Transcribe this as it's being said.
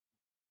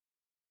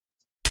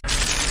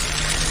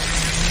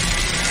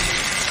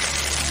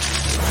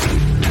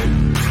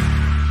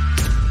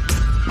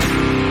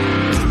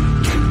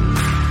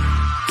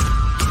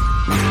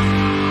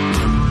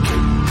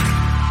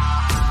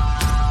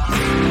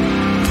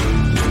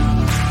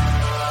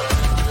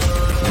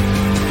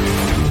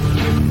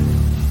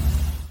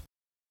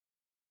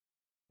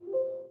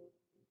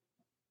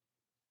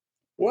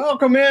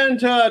Welcome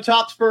into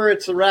Top Spur.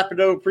 It's the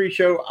Rapido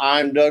pre-show.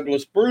 I'm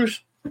Douglas Bruce,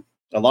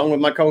 along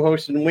with my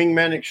co-host and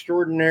wingman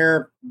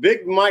extraordinaire,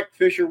 Big Mike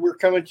Fisher. We're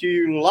coming to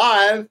you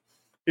live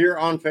here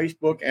on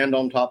Facebook and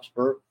on Top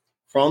Spur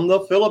from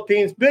the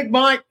Philippines. Big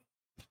Mike,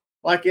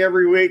 like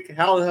every week,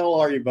 how the hell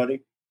are you,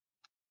 buddy?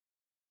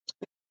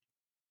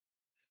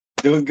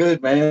 Doing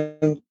good,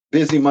 man.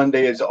 Busy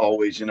Monday as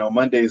always. You know,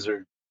 Mondays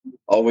are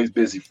always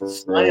busy for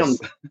us.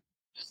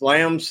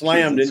 Slammed.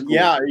 And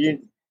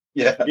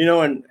you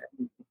know, and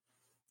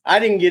I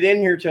didn't get in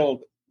here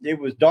till it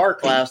was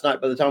dark last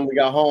night. By the time we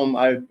got home,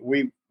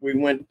 we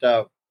went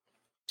on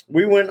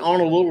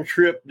a little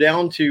trip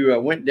down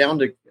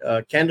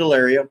to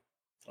Candelaria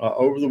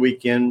over the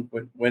weekend.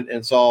 Went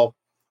and saw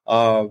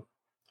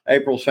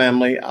April's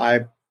family.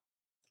 I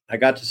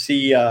got to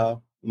see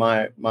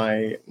my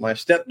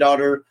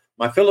stepdaughter,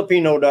 my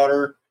Filipino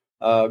daughter,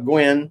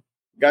 Gwen.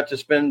 Got to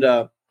spend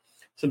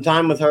some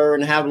time with her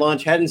and have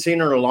lunch. Hadn't seen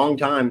her in a long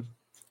time,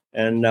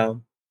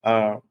 and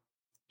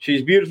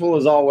she's beautiful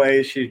as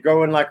always. She's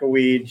growing like a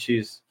weed.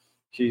 She's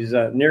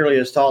nearly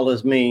as tall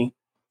as me,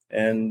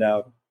 and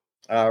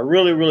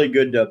really, really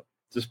good to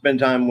spend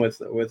time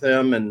with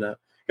him. And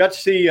got to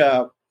see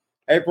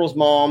April's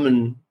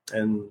mom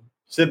and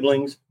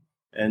siblings,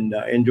 and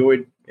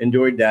enjoyed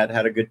that.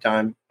 Had a good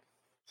time.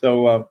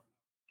 So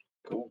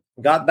cool.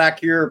 Got back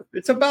here.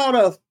 It's about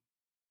a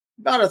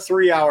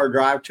 3-hour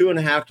drive,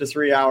 2.5 to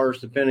 3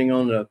 hours, depending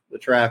on the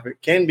traffic.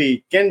 Can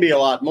be a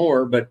lot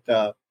more, but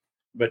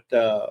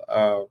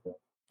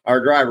our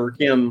driver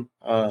Kim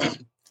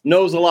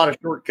knows a lot of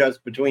shortcuts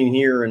between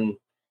here and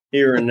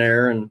there,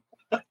 and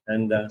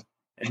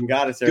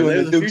got us there. There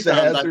was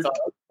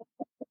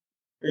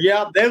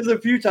a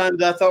few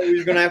times I thought we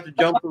was going to have to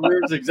jump the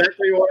roots.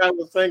 Exactly what I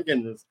was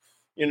thinking is,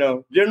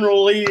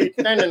 General Lee,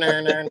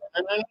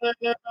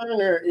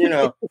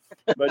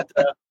 but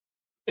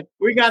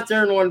we got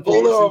there in one piece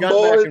and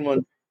got back in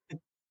one.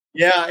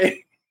 Yeah.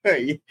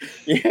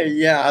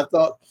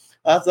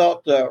 I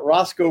thought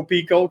Roscoe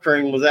P.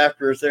 Coltrane was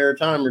after us there a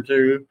time or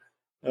two,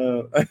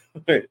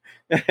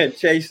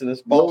 chasing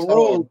us. No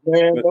rules,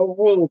 man. No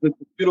rules.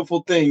 It's a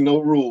beautiful thing. No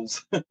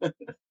rules.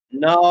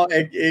 No,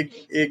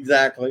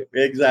 exactly.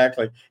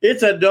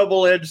 It's a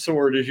double-edged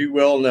sword, as you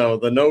well know.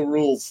 The no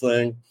rules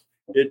thing.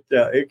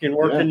 It can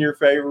work in your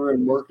favor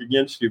and work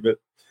against you. But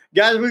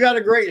guys, we got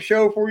a great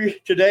show for you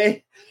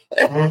today.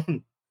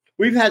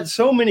 We've had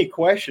so many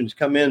questions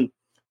come in,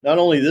 not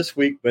only this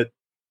week, but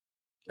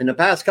in the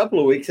past couple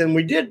of weeks. And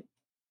we did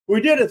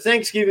a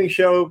Thanksgiving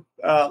show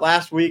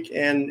last week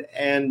and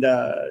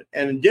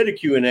did a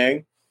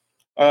Q&A.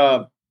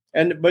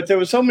 But there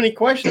was so many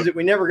questions that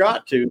we never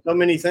got to, so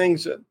many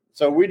things.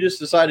 So we just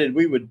decided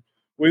we would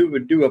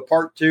do a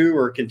part 2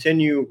 or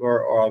continue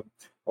or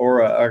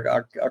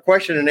a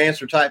question and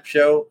answer type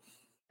show,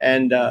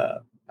 and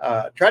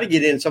try to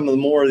get in some of the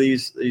more of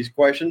these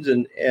questions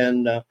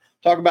and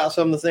talk about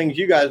some of the things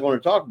you guys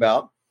want to talk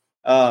about.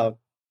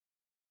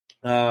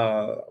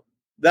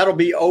 That'll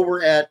be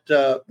over at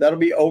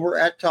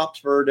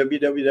TopSpur,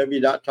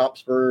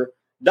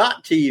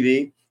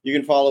 www.topspur.tv. You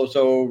can follow us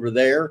over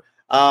there.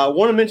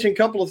 Want to mention a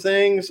couple of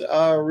things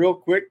real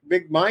quick,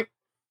 Big Mike.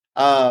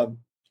 Our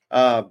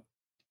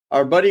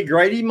buddy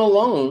Grady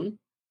Malone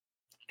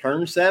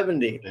turned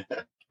 70.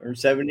 Turned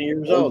 70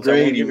 years old.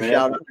 Grady, so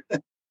shout out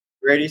to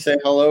Grady. Say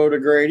hello to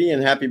Grady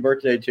and happy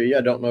birthday to you.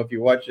 I don't know if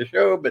you watch the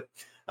show, but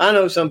I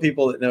know some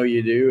people that know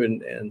you do,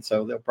 and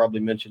so they'll probably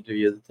mention to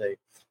you that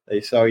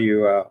they saw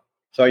you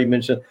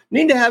mention.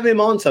 Need to have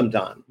him on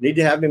sometime. Need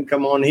to have him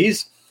come on.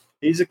 He's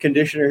a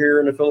conditioner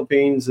here in the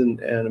Philippines, and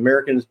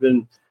American's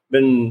been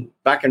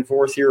back and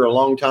forth here a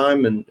long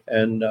time, and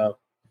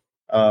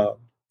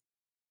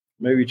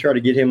maybe try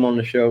to get him on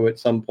the show at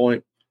some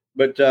point.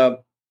 But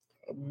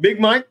Big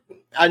Mike,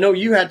 I know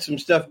you had some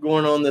stuff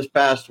going on this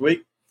past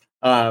week.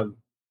 $10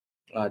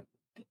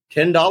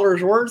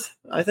 worth,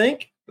 I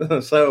think.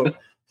 So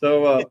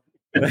tell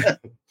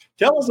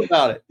us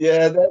about it.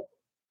 Yeah,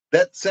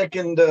 that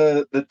second,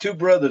 the two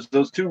brothers,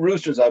 those two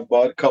roosters I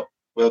bought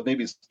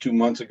maybe it's 2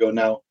 months ago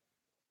now.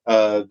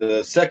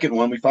 The second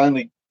one, we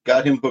finally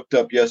got him hooked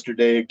up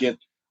yesterday. Again,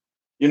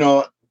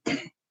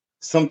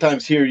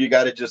 sometimes here you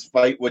got to just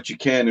fight what you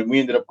can, and we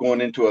ended up going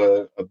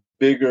into a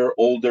bigger,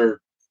 older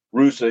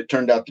rooster. It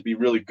turned out to be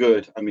really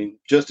good. I mean,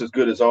 just as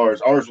good as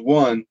ours. Ours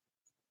won,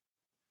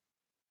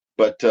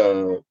 but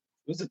it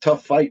was a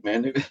tough fight,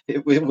 man.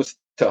 It was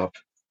tough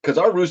because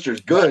our rooster's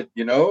good,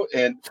 but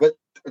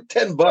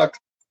 $10.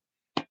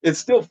 It's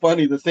still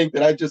funny to think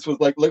that I just was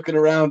like looking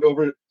around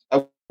over.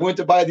 I went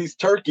to buy these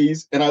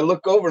turkeys, and I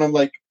look over and I'm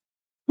like,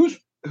 whose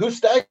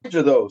stags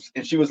are those?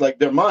 And she was like,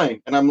 they're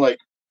mine. And I'm like,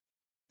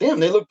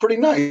 damn, they look pretty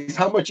nice.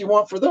 How much you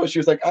want for those? She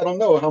was like, I don't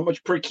know. How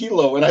much per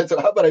kilo? And I said,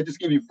 how about I just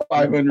give you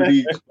 500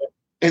 each?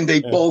 And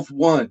they both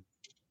won.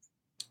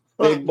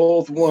 They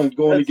both won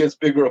going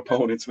against bigger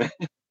opponents, man.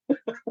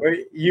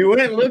 You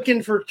went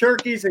looking for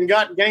turkeys and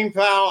got game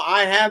fowl.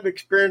 I have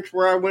experience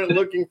where I went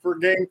looking for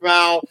game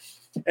fowl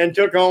and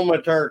took home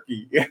a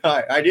turkey.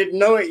 I didn't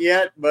know it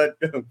yet, but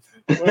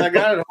when I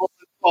got it home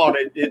and caught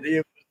it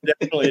was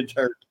definitely a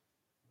turkey.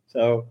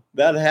 So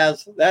that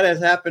has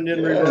happened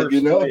in reverse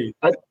to me.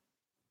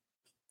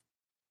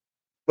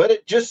 But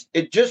it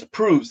just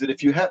proves that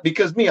if you have,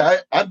 because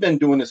I've been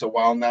doing this a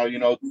while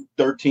now,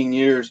 13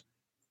 years.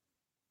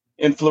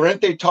 And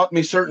Florente taught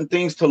me certain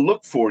things to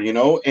look for,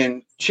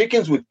 and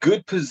chickens with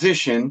good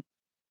position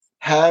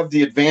have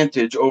the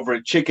advantage over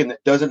a chicken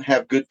that doesn't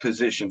have good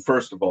position,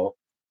 first of all.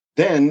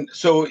 Then,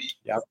 so,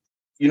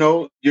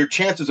 your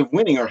chances of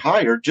winning are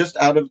higher just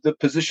out of the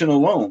position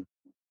alone,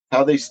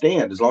 how they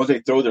stand, as long as they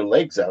throw their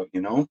legs out,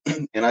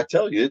 And I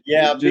tell you,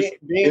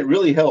 it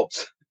really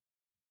helps.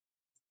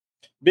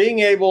 Being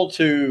able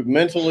to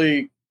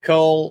mentally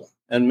cull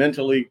and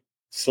mentally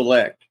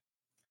select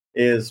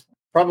is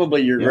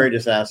probably your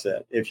greatest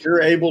asset. If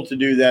you're able to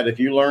do that, if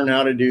you learn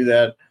how to do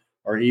that,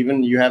 or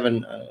even you have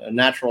a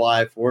natural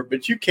eye for it,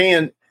 but you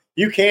can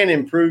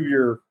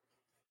improve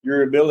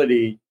your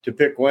ability to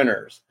pick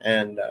winners,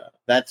 and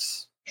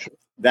that's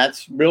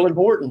real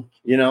important.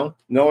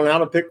 Knowing how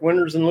to pick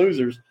winners and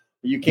losers.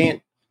 You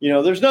can't.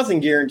 There's nothing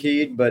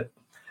guaranteed, but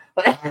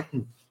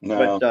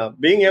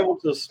being able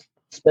to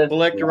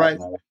select the right.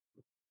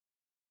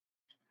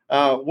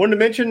 Wanted to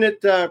mention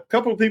that a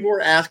couple of people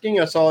were asking.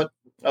 I saw it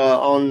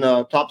on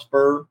Top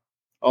Spur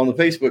on the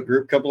Facebook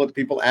group. A couple of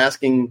people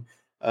asking,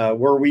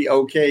 were we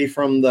okay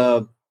from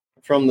the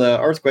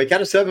earthquake?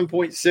 Had a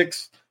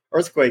 7.6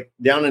 earthquake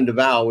down in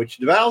Davao, which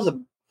Davao is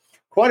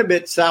quite a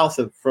bit south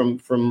of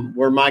from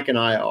where Mike and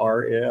I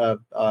are,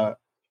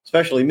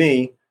 especially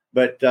me.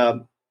 But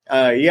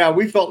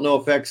we felt no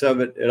effects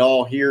of it at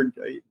all here.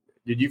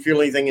 Did you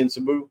feel anything in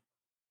Cebu?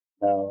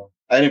 No,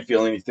 I didn't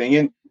feel anything.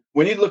 And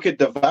when you look at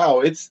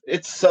Davao, it's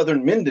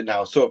southern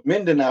Mindanao. So if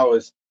Mindanao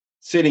is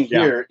sitting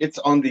here, it's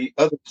on the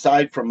other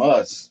side from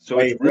us. So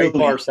it's really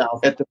far south,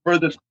 at the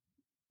furthest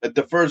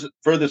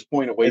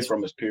point away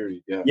from us.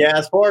 Period. Yeah,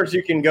 as far as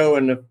you can go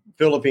in the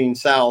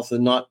Philippines south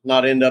and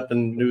not end up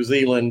in New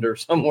Zealand or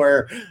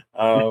somewhere.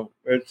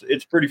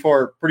 It's pretty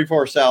far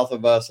south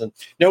of us. And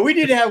no, we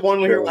did have one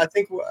here. I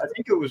think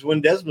it was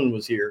when Desmond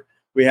was here.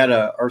 We had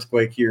an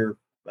earthquake here,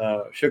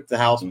 shook the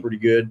house pretty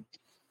good.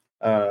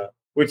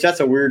 Which that's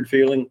a weird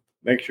feeling.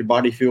 Makes your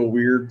body feel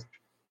weird.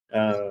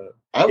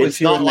 I was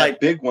here in that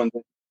big one.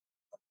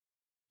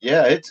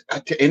 Yeah,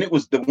 and it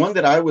was the one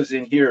that I was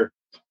in here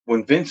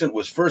when Vincent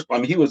was first. I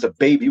mean, he was a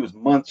baby. He was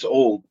months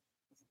old.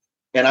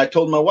 And I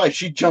told my wife,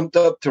 she jumped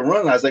up to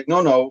run. I was like,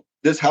 no,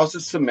 this house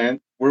is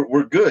cement.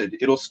 We're good.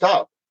 It'll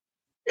stop.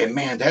 And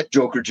man, that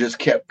joker just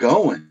kept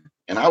going.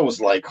 And I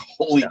was like,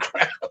 holy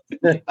crap.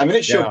 I mean,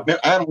 it shook.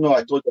 I don't know.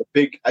 I told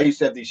you I used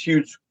to have these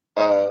huge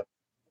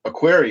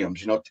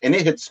aquariums, and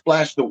it had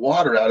splashed the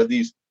water out of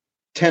these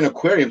 10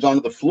 aquariums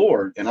onto the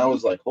floor. And I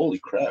was like, holy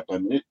crap. I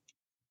mean,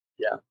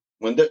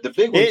 when the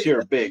big ones here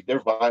are big,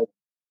 they're violent.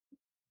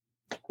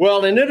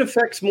 Well, and it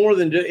affects more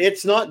than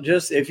it's not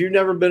just if you've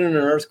never been in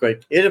an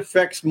earthquake, it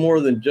affects more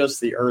than just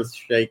the earth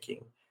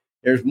shaking.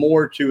 There's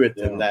more to it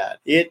than that.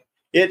 It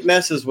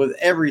messes with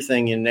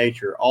everything in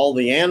nature. All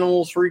the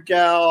animals freak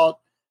out,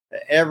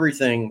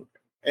 everything.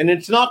 And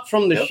it's not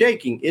from the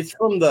shaking, it's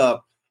from the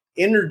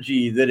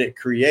energy that it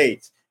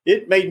creates.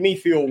 It made me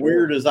feel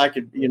weird as I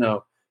could,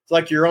 it's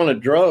like you're on a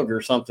drug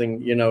or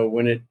something,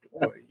 when it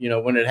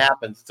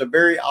happens. It's a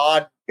very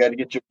odd. You got to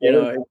get your,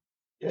 you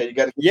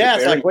got to.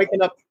 It's like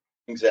waking up.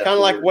 Exactly. Kind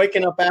of like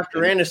waking up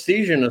after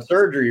anesthesia and a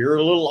surgery. You're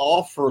a little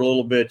off for a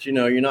little bit.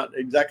 You're not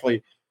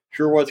exactly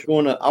sure what's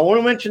going on. I want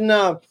to mention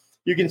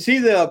you can see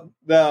the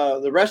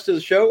rest of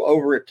the show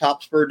over at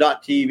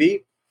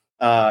topspur.tv.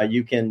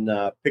 You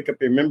can pick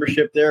up your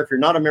membership there. If you're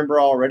not a member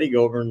already,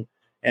 go over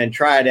and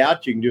try it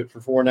out. You can do it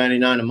for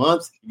 $4.99 a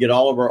month. You get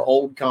all of our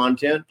old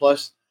content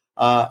plus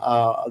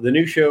the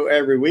new show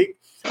every week.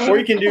 Or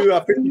you can do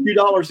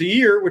 $52 a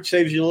year, which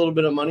saves you a little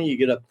bit of money. You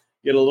get a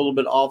little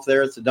bit off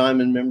there. It's a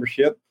diamond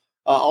membership.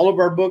 All of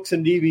our books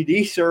and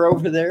DVDs are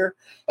over there.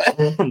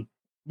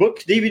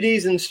 Books,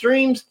 DVDs, and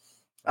streams.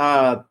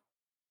 The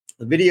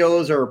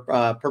videos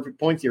are Perfect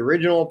Point, the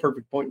original,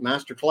 Perfect Point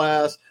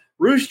Masterclass,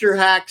 Rooster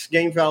Hacks,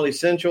 Game File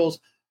Essentials,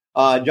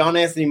 John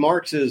Anthony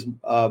Marks's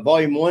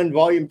Volume 1,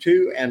 Volume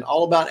 2, and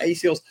All About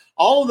ACLs.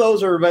 All of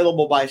those are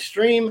available by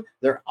stream.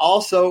 They're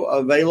also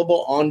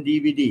available on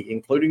DVD,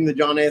 including the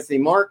John Anthony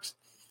Marks.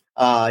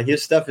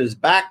 His stuff is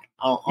back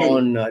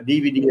on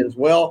DVD as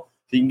well.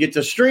 So you can get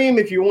the stream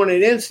if you want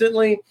it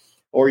instantly,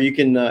 or you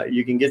can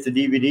get the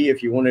DVD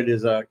if you want it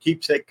as a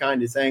keepsake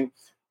kind of thing.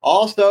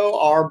 Also,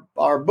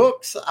 our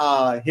books,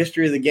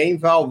 History of the Game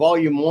File,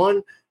 Volume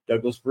 1,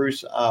 Douglas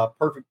Bruce,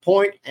 Perfect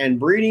Point, and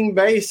Breeding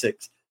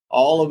Basics,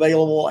 all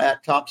available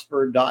at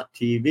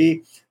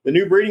topspur.tv. The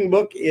new breeding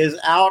book is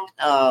out.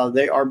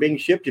 They are being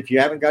shipped. If you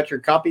haven't got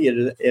your copy,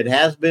 it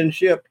has been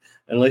shipped,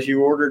 unless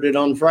you ordered it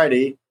on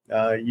Friday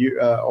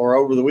or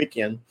over the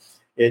weekend.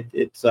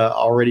 It's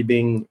already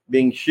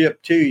being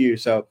shipped to you.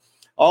 So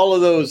all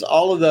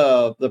of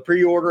the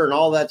pre-order and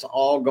all that's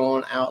all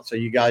gone out. So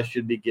you guys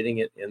should be getting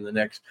it in the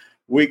next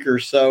week or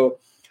so.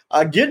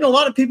 Getting a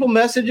lot of people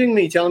messaging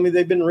me, telling me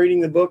they've been reading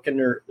the book and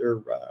they're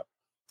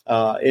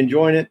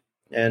enjoying it.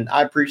 And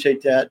I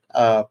appreciate that.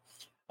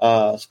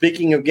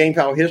 Speaking of game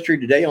fowl history,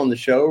 today on the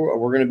show,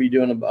 we're going to be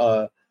doing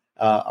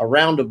a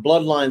round of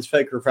Bloodlines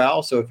Fake or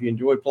Foul. So if you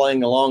enjoy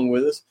playing along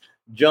with us,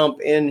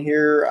 jump in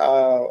here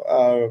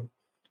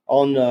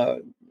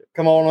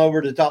come on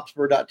over to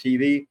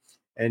topspur.tv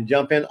and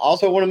jump in.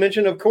 Also want to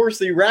mention, of course,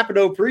 the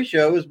Rapido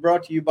pre-show is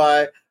brought to you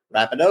by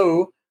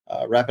Rapido,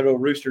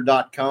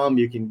 RapidoRooster.com.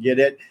 You can get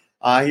it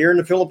here in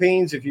the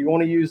Philippines. If you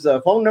want to use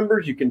phone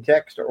numbers, you can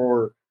text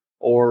or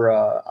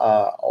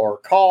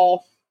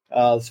call.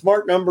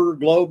 Smart number,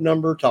 globe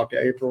number. Talk to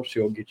April;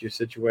 she'll get you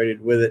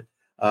situated with it.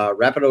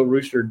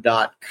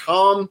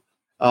 RapidoRooster.com.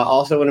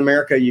 Also in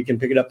America, you can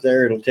pick it up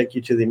there. It'll take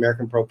you to the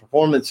American Pro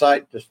Performance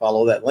site. Just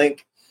follow that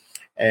link,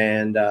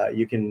 and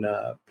you can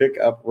pick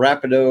up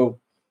Rapido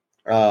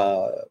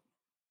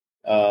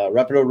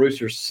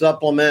Rooster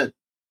supplement.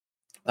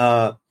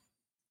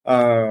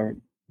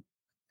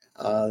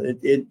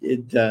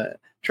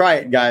 Try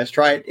it, guys.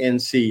 Try it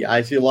and see.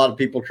 I see a lot of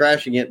people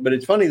trashing it, but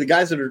it's funny. The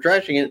guys that are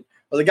trashing it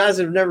are the guys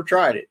that have never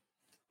tried it.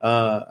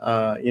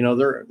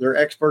 They're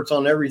experts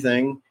on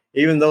everything,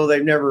 even though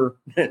they've never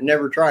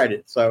tried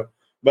it. So,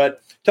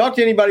 but talk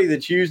to anybody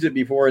that's used it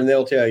before, and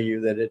they'll tell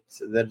you that it's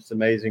an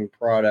amazing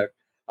product.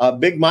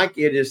 Big Mike,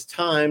 it is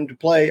time to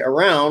play a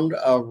round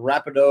of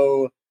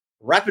Rapido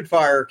Rapid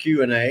Fire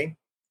Q&A.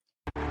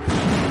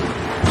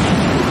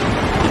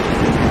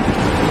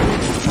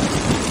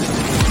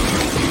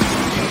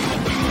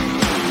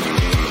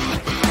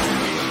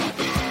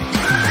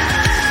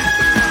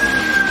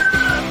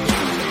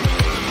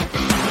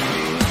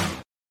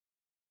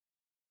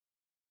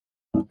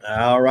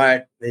 All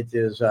right. It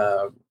is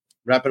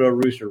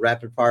Rapido Rooster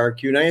Rapid Fire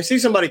Q&A. I see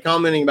somebody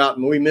commenting about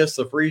we missed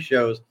the free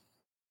shows.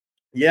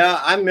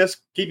 Yeah, I miss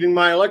keeping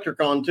my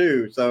electric on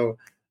too. So,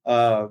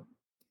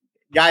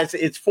 guys,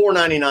 it's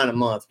 $4.99 a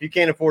month. If you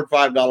can't afford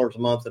 $5 a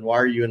month, then why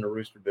are you in the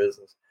rooster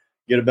business?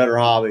 Get a better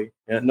hobby.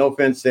 And no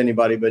offense to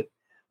anybody, but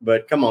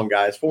come on,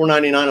 guys,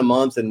 $4.99 a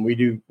month, and we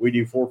do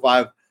 4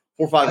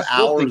 or 5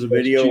 hours of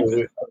video.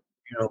 With,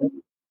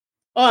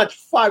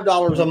 it's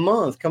 $5 a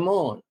month. Come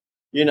on,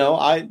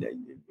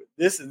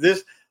 this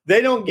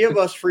they don't give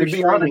us free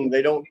streaming.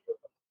 They don't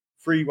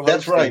free hosting.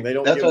 That's right. They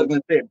don't. That's what I was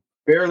going to say.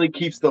 Barely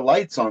keeps the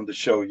lights on the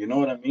show. You know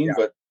what I mean? Yeah.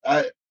 But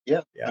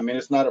I mean,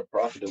 it's not a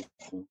profitable.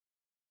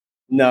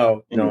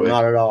 No,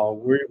 not at all.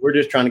 We're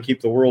just trying to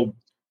keep the world,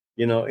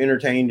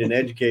 entertained and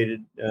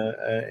educated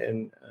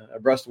and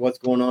abreast of what's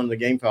going on in the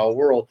game fowl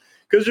world,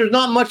 because there's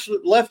not much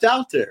left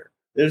out there.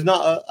 There's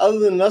not other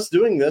than us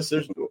doing this.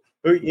 There's,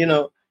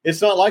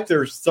 it's not like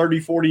there's 30,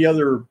 40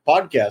 other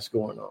podcasts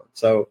going on.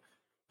 So,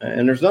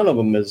 and there's none of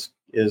them is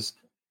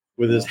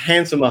with as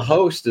handsome a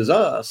host as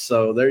us.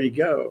 So there you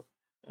go.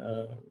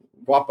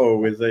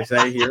 Guapo, as they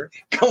say here.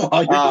 Come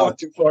on, you're going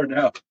too far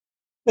now.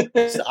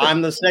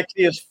 I'm the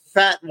sexiest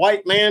fat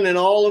white man in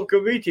all of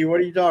Cavite. What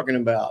are you talking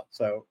about?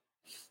 So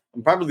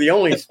I'm probably the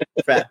only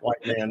fat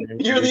white man.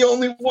 You're the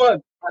only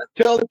one.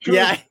 Tell the truth.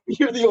 Yeah,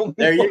 you're the only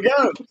there one. You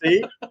go.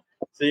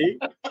 See,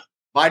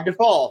 by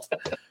default.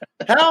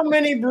 How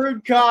many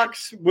brood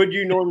cocks would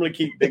you normally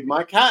keep, Big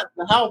Mike? What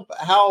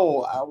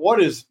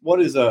is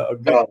a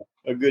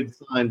good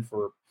sign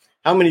for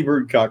how many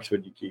brood cocks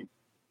would you keep?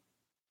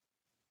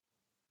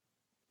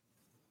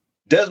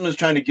 Desmond's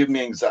trying to give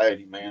me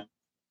anxiety, man.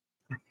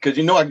 Because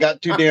I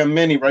got too damn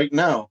many right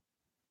now.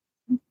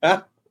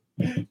 I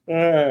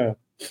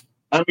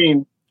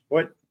mean,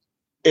 what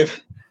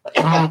if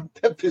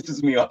that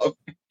pisses me off?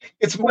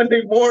 It's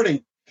Monday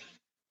morning.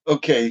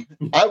 Okay,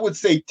 I would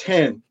say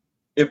 10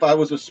 if I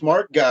was a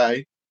smart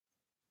guy,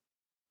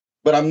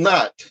 but I'm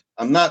not.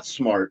 I'm not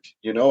smart.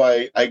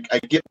 I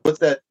get what's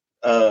that?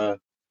 When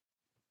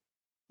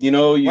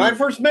I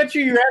first met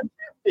you, you had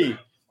 50.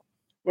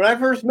 When I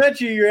first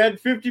met you, you had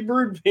 50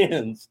 brood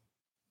pens.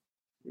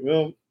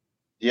 Well,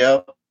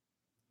 yeah,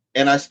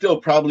 and I still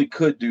probably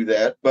could do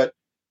that, but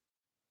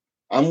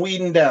I'm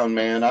weeding down,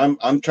 man.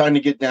 I'm trying to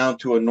get down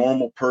to a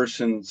normal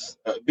person's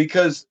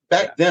because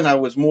back then I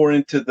was more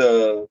into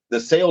the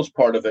sales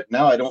part of it.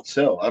 Now I don't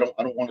sell. I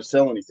don't want to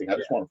sell anything. I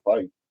just want to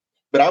fight.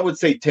 But I would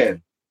say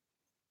 10.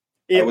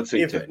 I would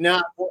say 10.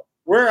 Now,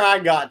 where I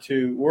got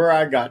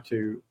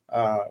to,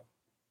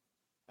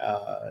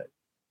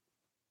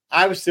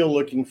 I was still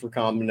looking for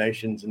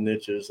combinations and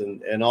niches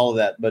and all of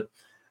that. But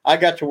I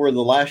got to where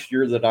the last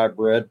year that I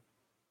bred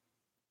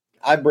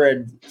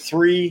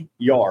 3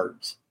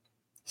 yards,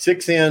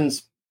 6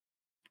 hens,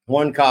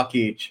 1 cock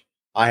each.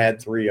 I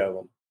had 3 of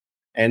them,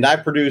 and I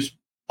produced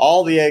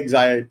all the eggs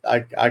I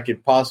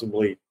could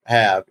possibly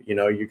have.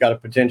 You got a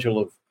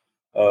potential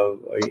of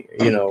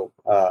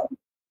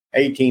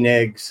 18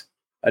 eggs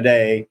a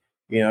day.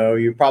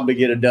 You probably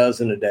get a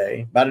dozen a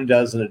day, about a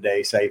dozen a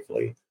day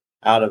safely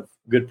out of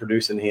good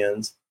producing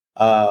hens.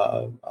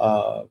 And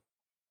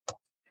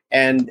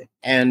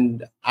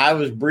I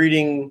was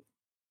breeding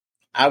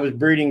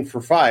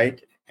for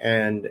fight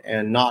and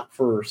not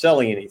for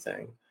selling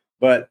anything.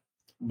 But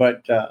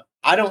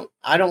I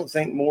don't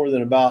think more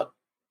than about,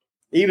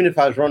 even if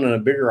I was running a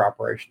bigger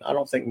operation, I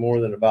don't think more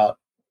than about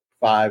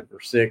 5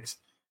 or 6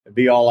 would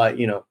be all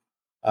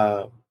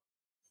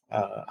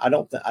I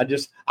don't.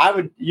 I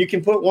would. You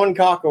can put one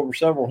cock over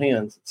several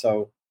hens.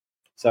 So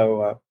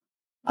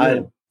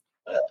I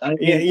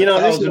you know,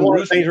 this is one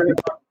of the things we're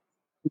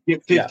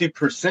get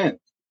 50%.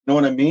 Know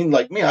what I mean?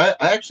 Like me, I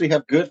actually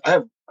have I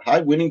have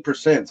high winning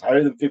percents,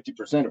 higher than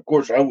 50%. Of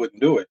course, I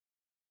wouldn't do it.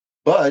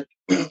 But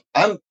the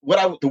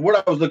word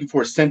I was looking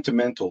for is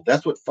sentimental.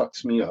 That's what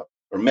fucks me up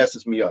or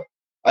messes me up.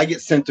 I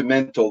get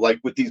sentimental, like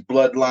with these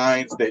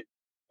bloodlines that,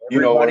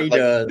 everybody like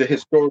does. the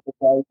historical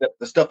guys,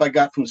 the stuff I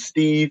got from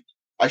Steve.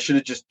 I should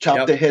have just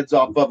chopped the heads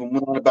off of and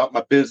went on about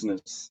my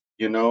business,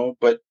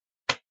 but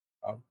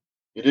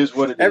it is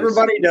what it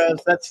Everybody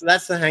does.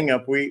 That's the hang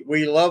up.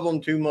 We love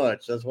them too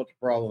much. That's what the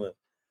problem is.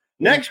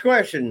 Next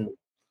question.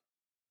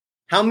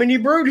 How many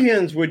brood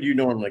hens would you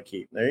normally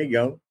keep? There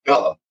you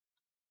go.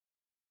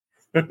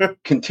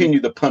 Continue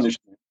the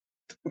punishment.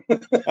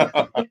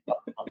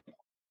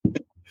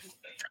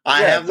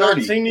 I have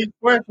 30. Not seen these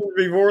questions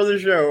before the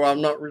show.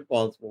 I'm not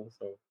responsible.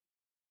 So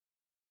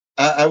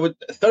I would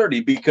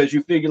 30 because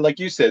you figure, like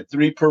you said,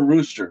 3 per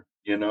rooster,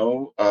 3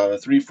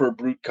 for a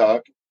brood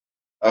cock.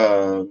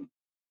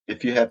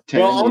 If you have 10,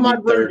 well, on my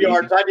brood 30.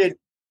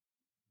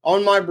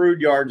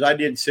 yards, I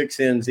did 6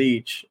 hens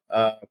each.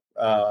 A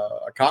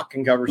cock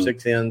can cover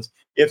 6 hens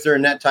if they're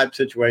in that type of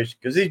situation,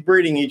 because he's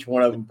breeding each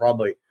one of them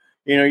probably.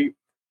 You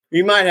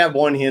might have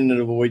one hen that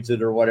avoids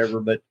it or whatever,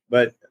 but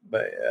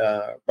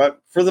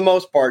for the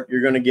most part,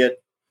 you're going to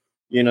get,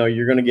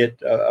 you're going to get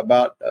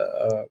about,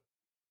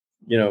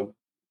 you're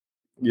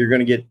going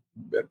to get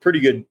a pretty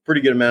good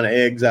amount of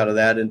eggs out of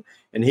that, and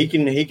he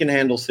can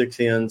handle 6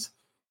 hens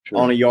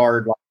on a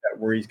yard like that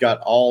where he's got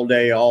all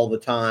day, all the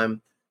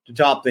time to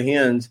top the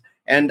hens.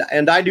 And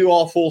I do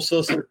all full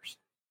sisters.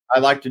 I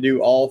like to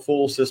do all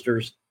full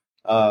sisters.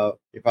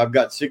 If I've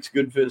got 6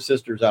 good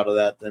sisters out of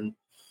that, then,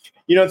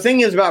 the thing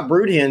is about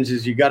brood hens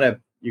is you keep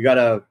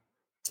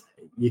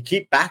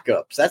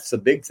backups. That's the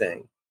big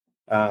thing.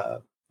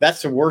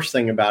 That's the worst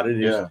thing about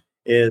it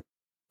is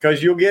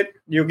because you'll get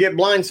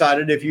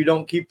blindsided if you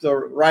don't keep the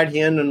right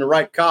hen and the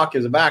right cock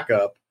as a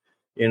backup.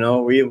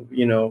 Because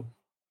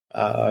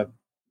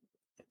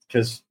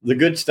the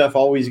good stuff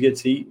always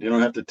gets eaten. You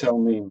don't have to tell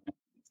me.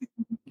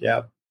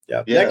 Yeah.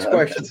 Next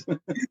question.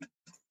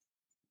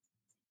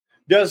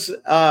 Do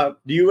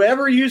you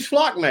ever use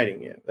flock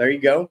mating? Yeah, there you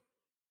go.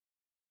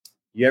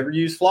 You ever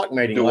use flock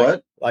mating?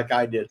 Like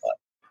I did?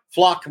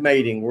 Flock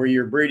mating, where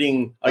you're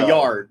breeding a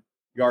yard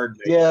mating.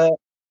 Yeah,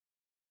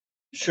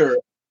 sure.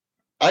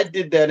 I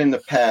did that in the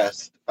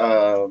past.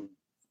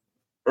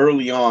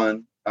 Early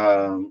on,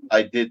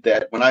 I did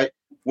that when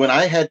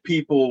I had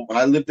people, when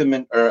I lived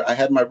I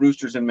had my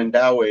roosters in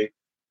Mandaue,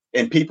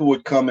 and people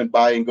would come and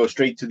buy and go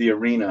straight to the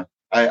arena.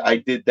 I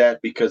did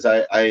that because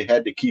I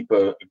had to keep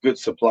a good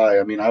supply.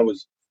 I mean, I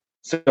was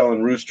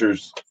selling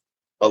roosters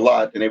a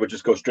lot, and they would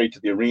just go straight to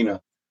the arena.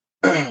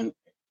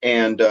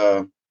 And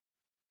I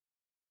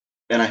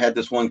had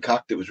this one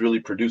cock that was really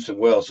producing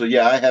well. So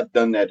yeah, I have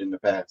done that in the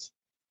past.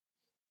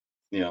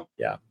 Yeah.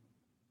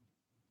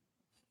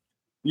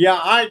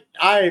 I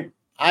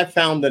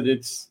found that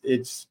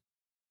it's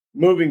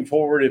moving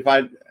forward. If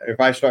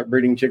I start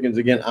breeding chickens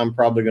again, I'm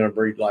probably going to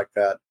breed like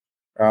that.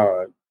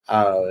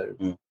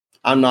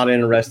 I'm not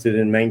interested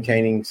in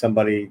maintaining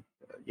somebody,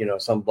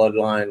 some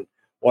bloodline,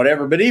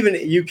 whatever. But even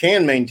you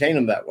can maintain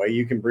them that way.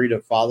 You can breed a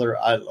father.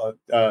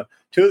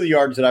 2 of the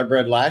yards that I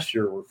bred last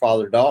year were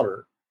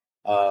father-daughter,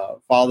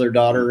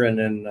 and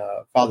then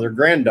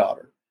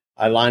father-granddaughter.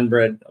 I line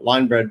bred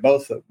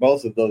both of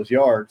those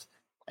yards,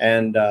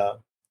 and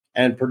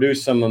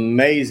produced some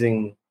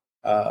amazing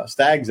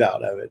stags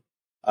out of it.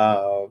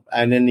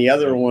 And then the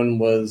other one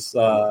was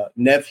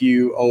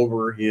nephew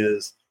over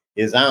his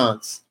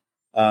aunt's.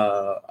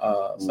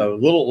 So a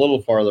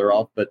little farther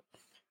off, but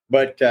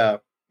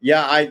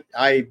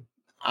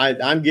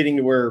I'm getting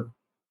to where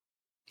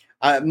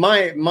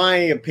my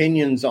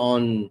opinions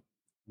on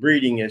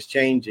breeding is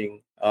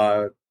changing,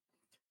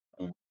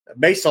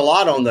 based a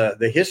lot on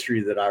the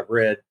history that I've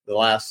read the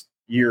last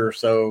year or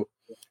so,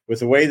 with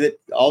the way that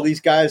all these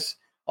guys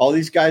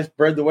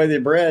bred the way they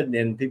bred,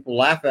 and people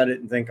laugh at it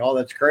and think, oh,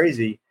 that's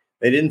crazy.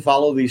 They didn't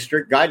follow these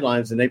strict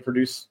guidelines, and they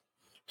produce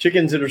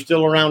chickens that are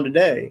still around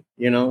today,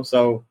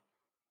 so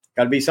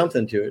got to be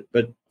something to it.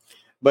 But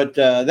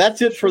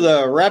that's it for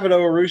the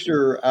Rapido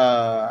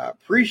Rooster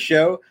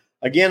pre-show.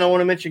 Again, I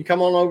want to mention,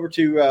 come on over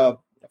to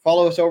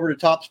follow us over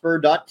to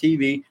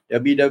topspur.tv,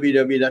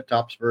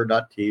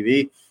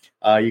 www.topspur.tv.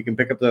 You can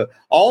pick up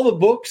all the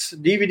books,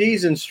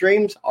 DVDs, and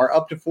streams are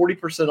up to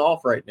 40%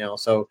 off right now.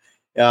 So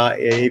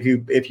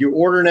if you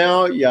order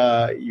now,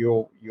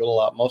 you'll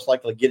most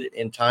likely get it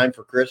in time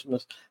for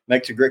Christmas.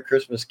 Makes a great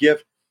Christmas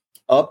gift.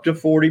 Up to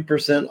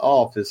 40%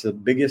 off. It's the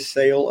biggest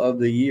sale of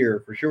the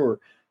year for sure.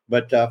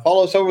 But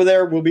follow us over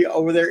there. We'll be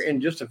over there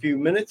in just a few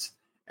minutes.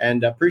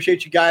 And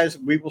appreciate you guys.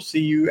 We will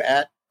see you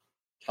at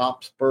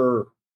Top Spur.